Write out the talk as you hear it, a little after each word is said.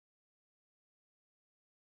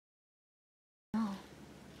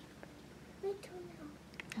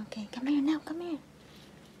Okay, come here now, come here.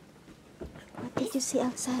 What did you see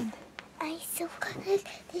outside? I saw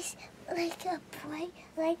this, like a bright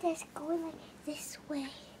light that's going like this way.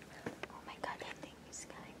 Oh my God, I think it's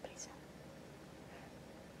going prison.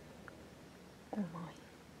 Oh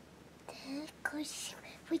my. There goes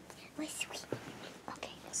with sweet.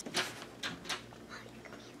 Okay, let's...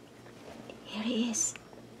 Here he is.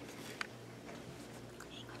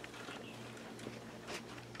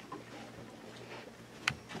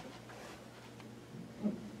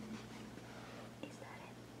 Is that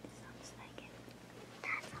it? It sounds like it.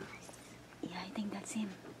 That's us. Yeah, I think that's him.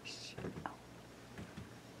 Oh.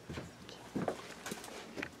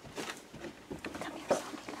 Come here,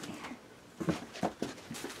 Zombie, come here.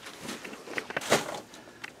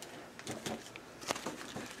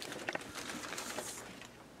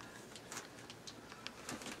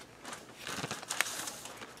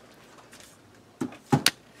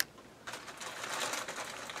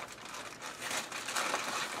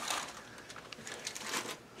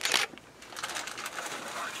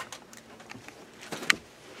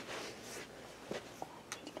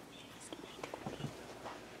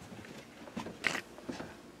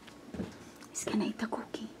 He's gonna eat the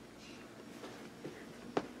cookie.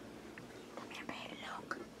 Come here, baby,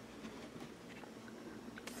 look.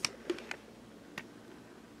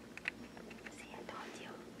 See, I told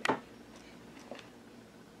you.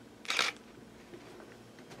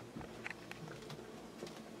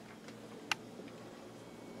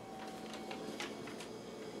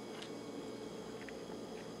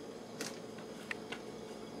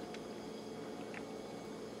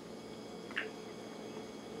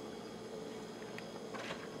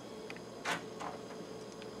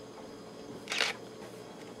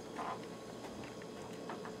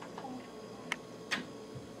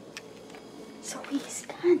 So he's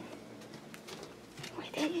gone. Why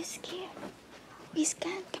are you scared? He's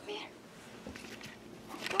gone. Come here.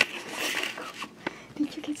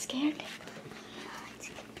 Did you get scared?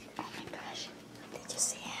 Oh my gosh. Did you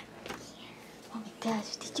see him? Oh my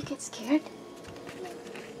gosh. Did you get scared?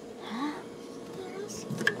 Huh? Yes,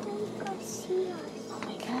 they see us. Oh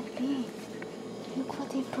my God, babe. Look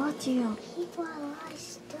what he brought you. He brought a lot of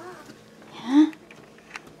stuff. Huh?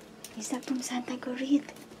 Is that from Santa Gorita?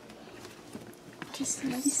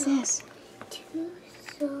 What is this? To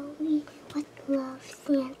Zoe with love,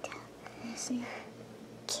 Santa. You see?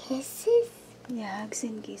 Kisses? Yeah, hugs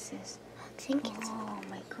and kisses. Hugs and kisses. Oh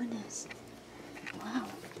my goodness. Wow.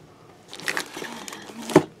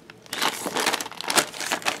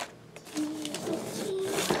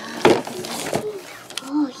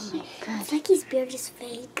 Oh, my God. it's like his beard is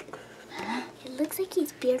fake. Huh? It looks like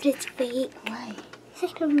his beard is fake. Why? I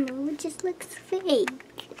don't know, it just looks fake.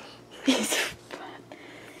 It's fun.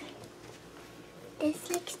 It's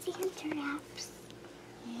like Santa wraps.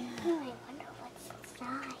 Yeah. Oh, I wonder what's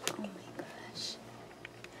inside. Oh my gosh.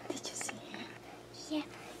 Did you see him? Yeah,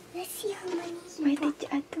 let's see how many he Why brought. did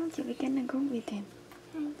you, I told you we're gonna go with him.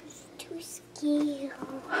 I was too scared.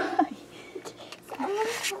 Why? So I'm gonna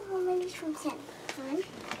count how many from Santa. 1,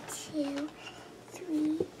 2,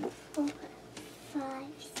 3, 4, 5,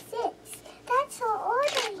 6. That's our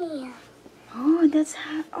order here. Oh, that's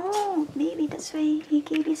how. Oh, maybe that's why he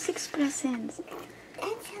gave you 6 presents.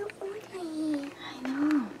 That's our order here. I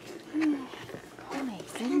know. Oh my And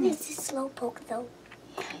goodness. it's a slow poke though.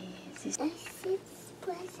 Yeah, yes. That's 6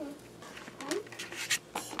 presents. 1,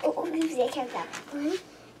 oh, leave the count down. 1,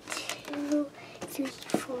 2, 3,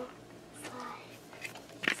 4, 5,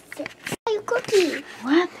 6. Your cookie.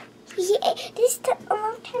 What? Yeah, this a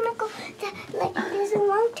long time ago. There's a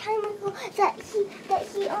long time ago that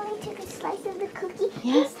he only took a slice of the cookie.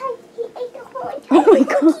 Yeah. This time he ate the whole entire Oh my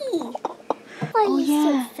cookie. Why Oh are you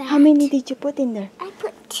yeah. so fat? How many did you put in there? I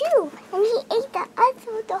put 2, and he ate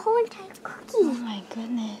the whole entire Oh cookie. my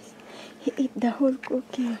goodness. He ate the whole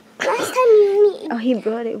cookie. Last time you only Oh, he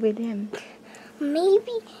brought it with him.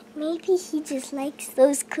 maybe he just likes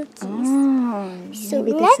those cookies. Oh, So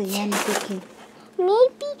maybe that's a next- yummy cookie.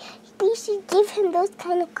 Maybe we should give him those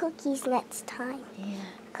kind of cookies next time. Yeah.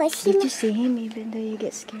 Cause he Did you see him even though you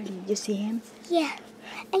get scared? Did you see him? Yeah,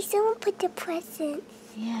 I saw him put the present.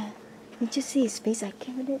 Yeah. Did you see his face? I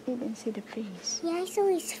couldn't even see the face. Yeah, I saw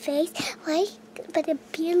his face. Why? But the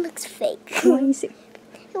beard looks fake. Why is it?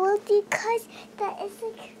 Well, because that is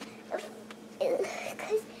like,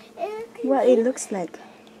 because What it looks like?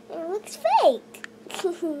 it looks fake.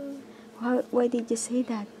 Why did you say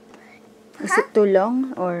that? Is Huh? it too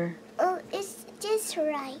long or Oh, it's just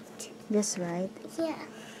right. just right? Yeah.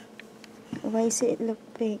 Why does it look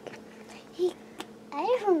fake?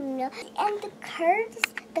 I don't know. And the curves,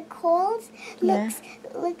 the coals Yeah.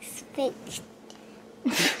 looks fake.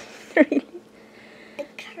 Really? The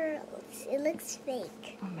curls. It looks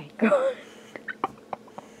fake. Oh my god.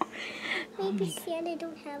 Maybe Santa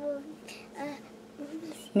don't have a.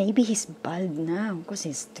 Maybe he's bald now because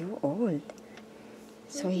he's too old.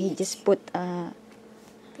 So he just put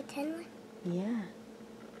Pretend one. yeah.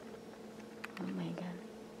 Oh my god.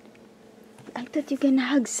 I thought you can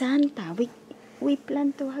hug Santa. We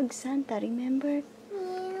planned to hug Santa, remember?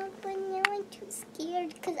 Yeah, but now I'm too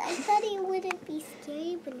scared because I thought it wouldn't be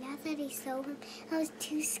scary, but now that I saw him, I was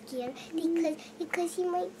too scared because he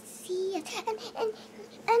might see it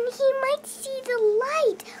and he might see the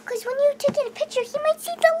light. Because when you're taking a picture, he might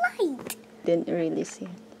see the light. Didn't really see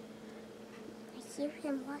it. I hear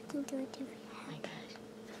him walking to a different Oh my gosh.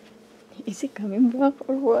 Is he coming back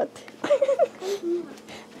or what?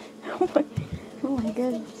 Oh my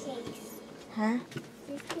god. Huh?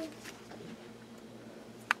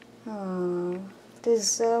 Oh, to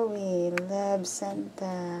Zoe loves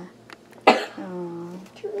Santa. Oh,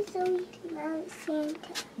 To Zoe loves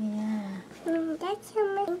Santa. yeah. That's a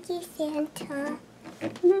monkey Santa.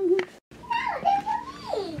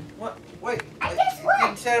 What? Wait. Guess what?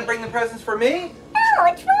 Did Santa bring the presents for me? No,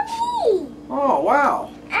 it's for me. Oh,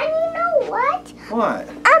 wow. And you know what? What?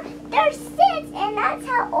 There's 6, and that's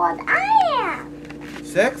how old I am.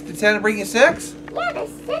 6? Did Santa bring you 6? Yeah, there's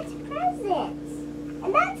 6 presents.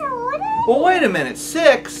 And that's how old I am. Well, wait a minute.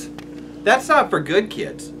 6? That's not for good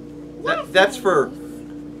kids. Yes, That's it for is.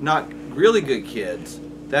 not really good kids.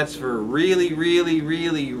 That's for really, really,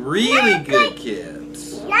 really, really good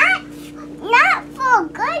kids. Not for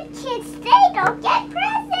good kids. They don't get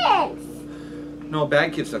presents. No,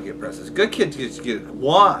 bad kids don't get presents. Good kids just get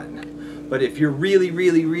 1. But if you're really,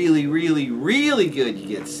 really, really, really, really good, you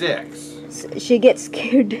get 6. She gets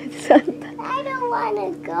scared of Santa. I don't want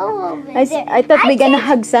to go over there. I thought we're gonna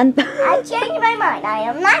hug Santa. I changed my mind. I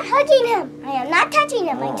am not hugging him. I am not touching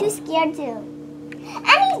him. I'm too scared to.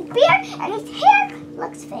 And his beard and his hair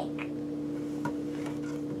looks fake.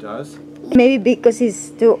 Does? Maybe because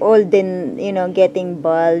he's too old and, getting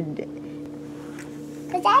bald.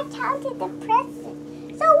 Because I counted the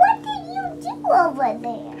presents. So what did you do over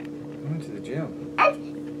there? I went to the gym.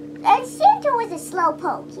 And Santa was a slow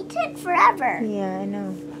poke. He took forever. Yeah, I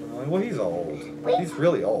know. Well, he's old. Wait. He's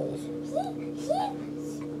really old.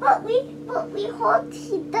 But we heard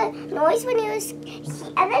the noise when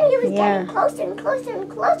and then he was getting closer and closer and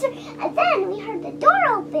closer, and then we heard the door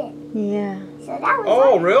open. Yeah. So that was.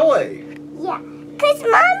 Oh, really? Yeah, cause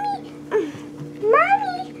mommy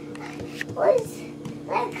was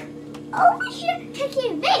like over here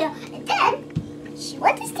taking a video, and then she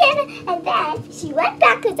went to Santa, and then she went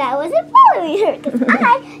back because I wasn't following her, because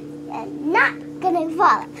I am not gonna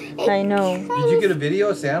follow. I know. Did you get a video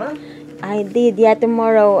of Santa? I did, yeah,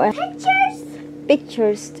 tomorrow. Pictures?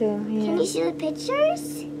 Pictures too, yeah. Can you see the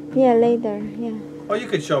pictures? Yeah, later, yeah. Oh, you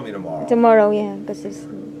could show me tomorrow. Tomorrow, yeah, because it's...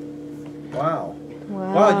 Wow.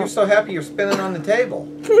 Wow. Wow, you're so happy you're spinning on the table.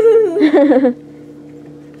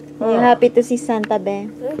 You happy to see Santa, Be?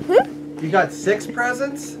 You got 6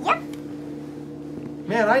 presents? Yep.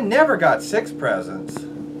 Man, I never got 6 presents.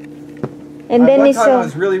 And then One he time I saw...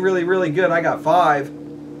 was really, really, really good. I got 5.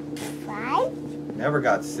 5? Never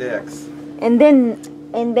got 6. And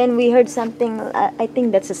then we heard something, I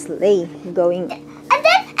think that's a sleigh going... And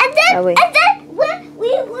then when we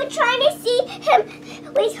were trying to see him,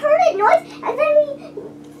 we heard a noise, and then we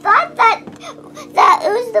thought that it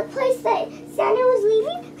was the place that Santa was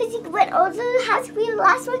leaving, because he went over to the house, we were the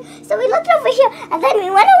last one. So we looked over here, and then we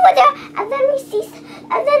went over there, and then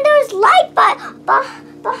there was light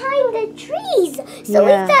behind the trees. So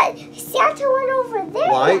we thought Santa went over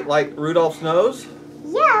there. Light? Like Rudolph's nose?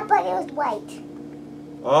 Yeah, but it was white.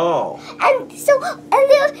 Oh. And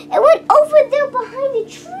it went over there behind the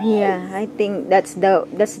tree. Yeah, I think that's the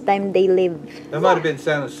time they leave. That might have been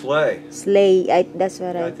Santa's sleigh. Sleigh, that's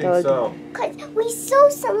what I think told so. Because we saw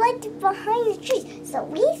some light behind the trees, so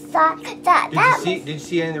we thought Did you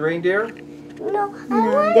see any of the reindeer? No, I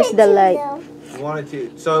No, wanted just the to, light. though. You wanted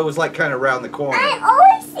to. So it was like kind of around the corner. I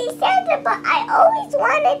always see Santa, but I always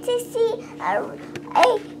wanted to see a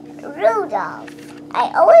Rudolph. I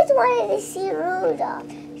always wanted to see Rudolph.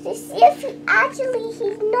 To see if his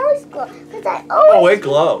nose glows. Because I always... Oh, it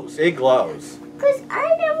glows. It glows. Because I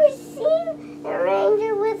never seen a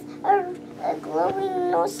reindeer with a glowing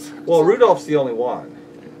nose. Well, Rudolph's the only one.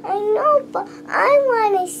 I know, but I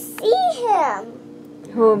want to see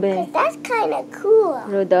him. Who, Be? Because that's kind of cool.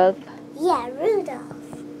 Rudolph? Yeah, Rudolph.